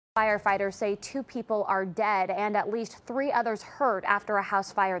Firefighters say 2 people are dead and at least 3 others hurt after a house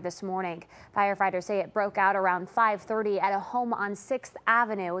fire this morning. Firefighters say it broke out around 5:30 at a home on 6th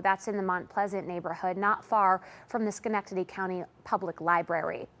Avenue. That's in the Mount Pleasant neighborhood, not far from the Schenectady County Public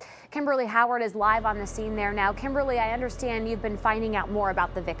Library. Kimberly Howard is live on the scene there now. Kimberly, I understand you've been finding out more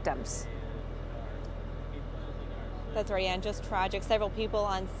about the victims. That's right, and just tragic. Several people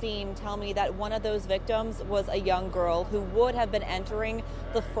on scene tell me that one of those victims was a young girl who would have been entering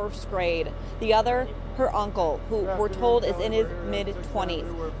the 1st grade. The other, her uncle, who we're told is in his mid-20s.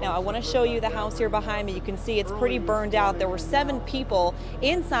 Now, I want to show you the house here behind me. You can see it's pretty burned out. There were 7 people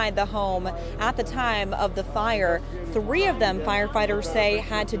inside the home at the time of the fire. 3 of them, firefighters say,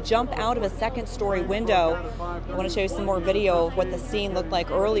 had to jump out of a 2nd-story window. I want to show you some more video of what the scene looked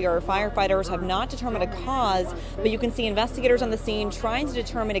like earlier. Firefighters have not determined a cause, but you can see investigators on the scene trying to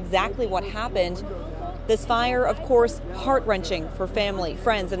determine exactly what happened. This fire, of course, heart-wrenching for family,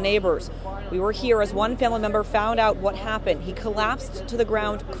 friends, and neighbors. We were here as one family member found out what happened. He collapsed to the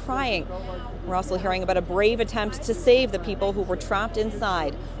ground crying. We're also hearing about a brave attempt to save the people who were trapped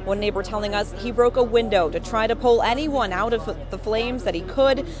inside. One neighbor telling us he broke a window to try to pull anyone out of the flames that he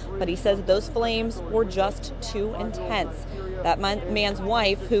could, but he says those flames were just too intense. That man's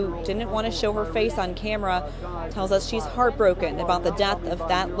wife, who didn't want to show her face on camera, tells us she's heartbroken about the death of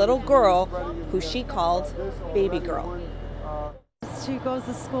that little girl who she called baby girl. She goes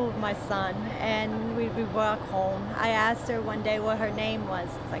to school with my son, and we walk home. I asked her one day what her name was,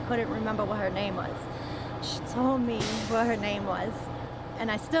 because I couldn't remember what her name was. She told me what her name was, and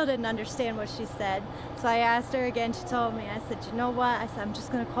I still didn't understand what she said. So I asked her again, she told me. I said, you know what? I said, I'm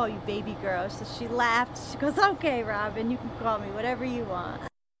just going to call you baby girl. So she laughed. She goes, okay, Robin, you can call me whatever you want.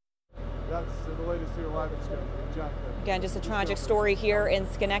 That's the latest here live in Schenectady. Again, just a tragic story here in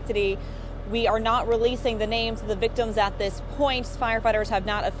Schenectady. We are not releasing the names of the victims at this point. Firefighters have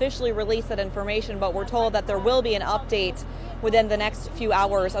not officially released that information, but we're told that there will be an update within the next few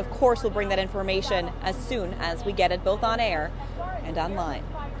hours. Of course, we'll bring that information as soon as we get it, both on air and online.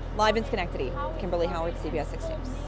 Live in Schenectady, Kimberly Howard, CBS 6 News.